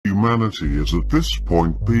humanity is at this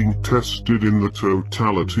point being tested in the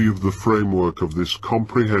totality of the framework of this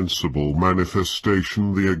comprehensible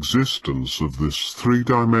manifestation. The existence of this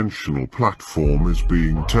three-dimensional platform is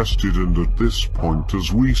being tested, and at this point,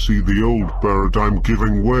 as we see the old paradigm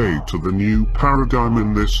giving way to the new paradigm,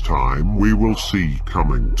 in this time we will see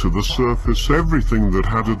coming to the surface everything that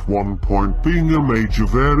had at one point been a major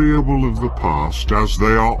variable of the past, as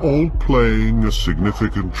they are all playing a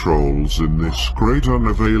significant roles in this great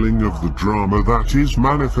unveiling of the drama that is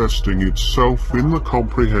manifesting itself in the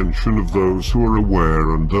comprehension of those who are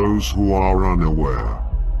aware and those who are unaware.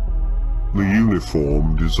 The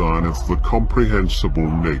uniform design of the comprehensible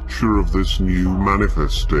nature of this new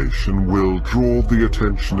manifestation will draw the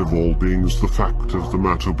attention of all beings, the fact of the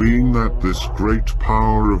matter being that this great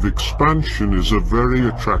power of expansion is very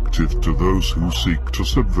attractive to those who seek to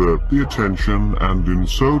subvert the attention, and in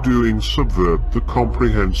so doing subvert the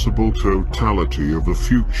comprehensible totality of the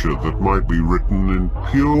future that might be written in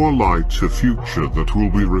pure light, a future that will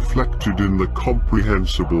be reflected in the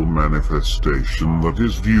comprehensible manifestation that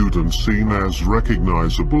is viewed and seen as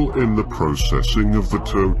recognizable in the processing of the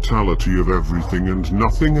totality of everything and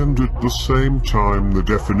nothing, and at the same time the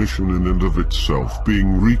definition in and of itself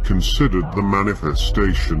being reconsidered, the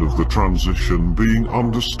manifestation of the transition being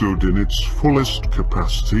understood in its fullest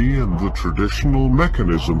capacity, and the traditional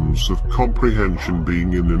mechanisms of comprehension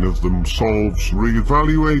being in and of themselves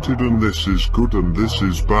re-evaluated, and this is good and this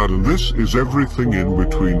is bad and this is everything in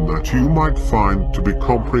between that you might find to be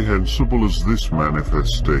comprehensible, as this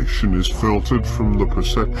manifestation is filtered from the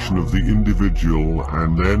perception of the individual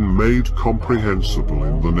and then made comprehensible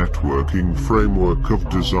in the networking framework of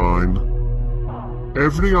design.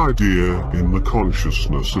 Every idea in the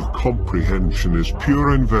consciousness of comprehension is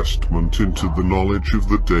pure investment into the knowledge of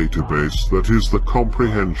the database that is the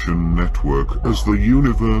comprehension network, as the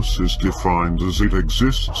universe is defined as it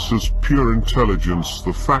exists as pure intelligence.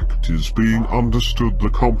 The fact is being understood, the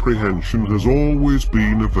comprehension has always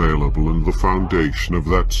been available, and the foundation of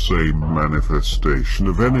that same manifestation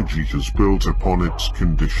of energy has built upon its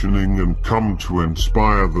conditioning and come to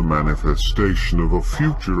inspire the manifestation of a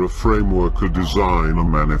future, a framework, a design, a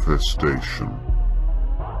manifestation.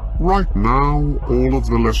 Right now, all of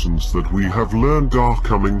the lessons that we have learned are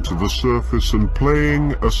coming to the surface and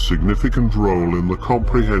playing a significant role in the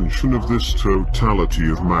comprehension of this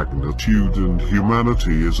totality of magnitude, and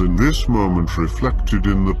humanity is in this moment reflected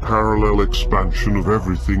in the parallel expansion of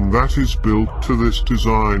everything that is built to this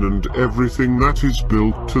design and everything that is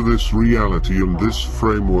built to this reality and this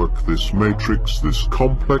framework, this matrix, this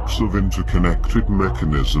complex of interconnected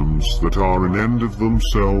mechanisms that are in and of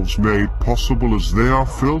themselves made possible as they are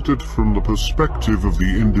filtered from the perspective of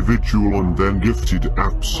the individual and then gifted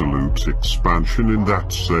absolute expansion in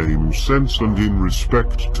that same sense, and in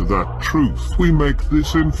respect to that truth we make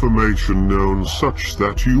this information known such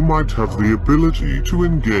that you might have the ability to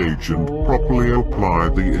engage and properly apply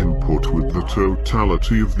the input with the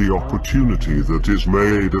totality of the opportunity that is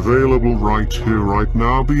made available right here, right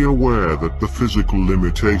now. Be aware that the physical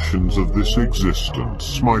limitations of this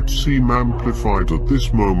existence might seem amplified at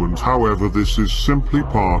this moment, however this is simply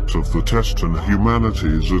part of the test, and humanity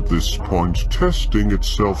is at this point testing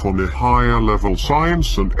itself on a higher level.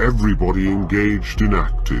 Science and everybody engaged in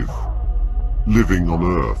active living on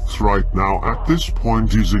Earth right now at this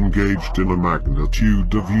point is engaged in a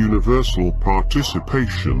magnitude of universal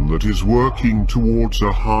participation that is working towards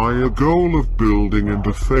a higher goal of building, and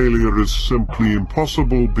a failure is simply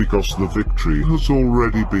impossible because the victory has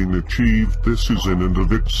already been achieved. This is in and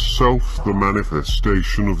of itself the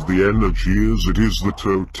manifestation of the energy, as it is the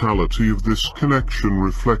totality of this connection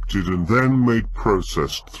reflected and then made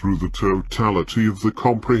processed through the totality of the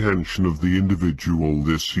comprehension of the individual.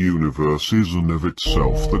 This universe is in of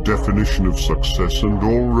itself the definition of success, and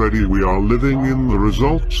already we are living in the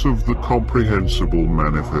results of the comprehensible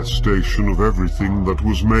manifestation of everything that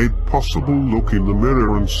was made possible. Look in the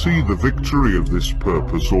mirror and see the victory of this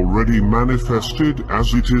purpose already manifested,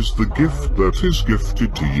 as it is the gift that is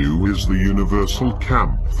gifted to you is the universal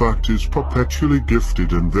camp that is perpetually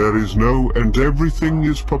gifted, and there is no end. Everything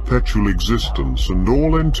is perpetual existence, and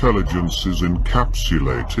all intelligence is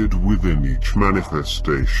encapsulated within each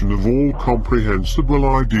manifestation of all comprehensible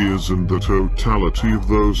ideas, and the totality of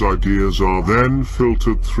those ideas are then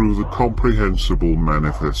filtered through the comprehensible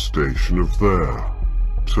manifestation of their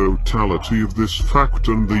totality of this fact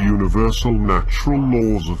and the universal natural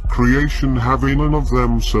laws of creation have in and of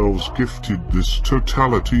themselves gifted this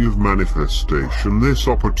totality of manifestation, this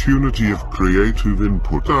opportunity of creative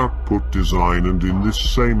input-output design, and in this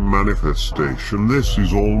same manifestation this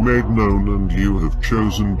is all made known, and you have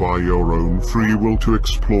chosen by your own free will to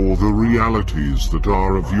explore the realities that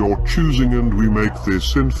are of your choosing, and we make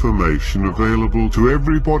this information available to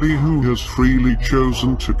everybody who has freely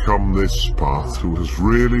chosen to come this path, who has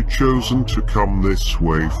really chosen to come this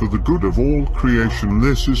way for the good of all creation.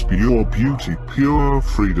 This is pure beauty, pure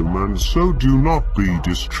freedom, and so do not be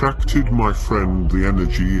distracted, my friend. The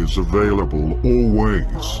energy is available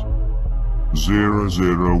always.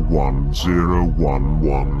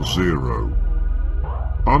 0010110.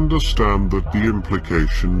 Understand that the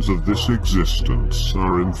implications of this existence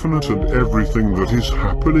are infinite, and everything that is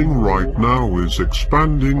happening right now is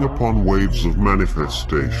expanding upon waves of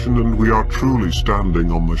manifestation, and we are truly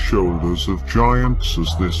standing on the shoulders of giants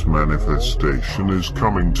as this manifestation is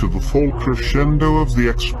coming to the full crescendo of the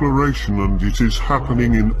exploration, and it is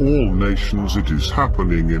happening in all nations, it is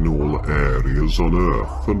happening in all areas on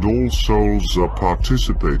Earth, and all souls are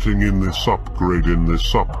participating in this upgrade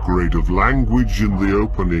of language. In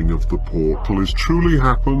the opening of the portal is truly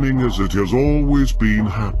happening as it has always been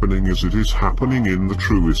happening, as it is happening in the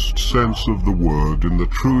truest sense of the word, in the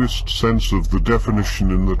truest sense of the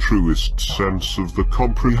definition, in the truest sense of the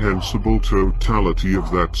comprehensible totality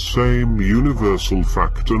of that same universal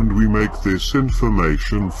fact, and we make this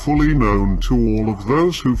information fully known to all of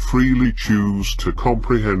those who freely choose to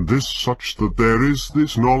comprehend this, such that there is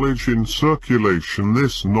this knowledge in circulation,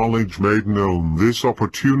 this knowledge made known, this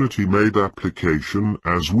opportunity made application,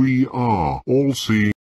 as we are all seeing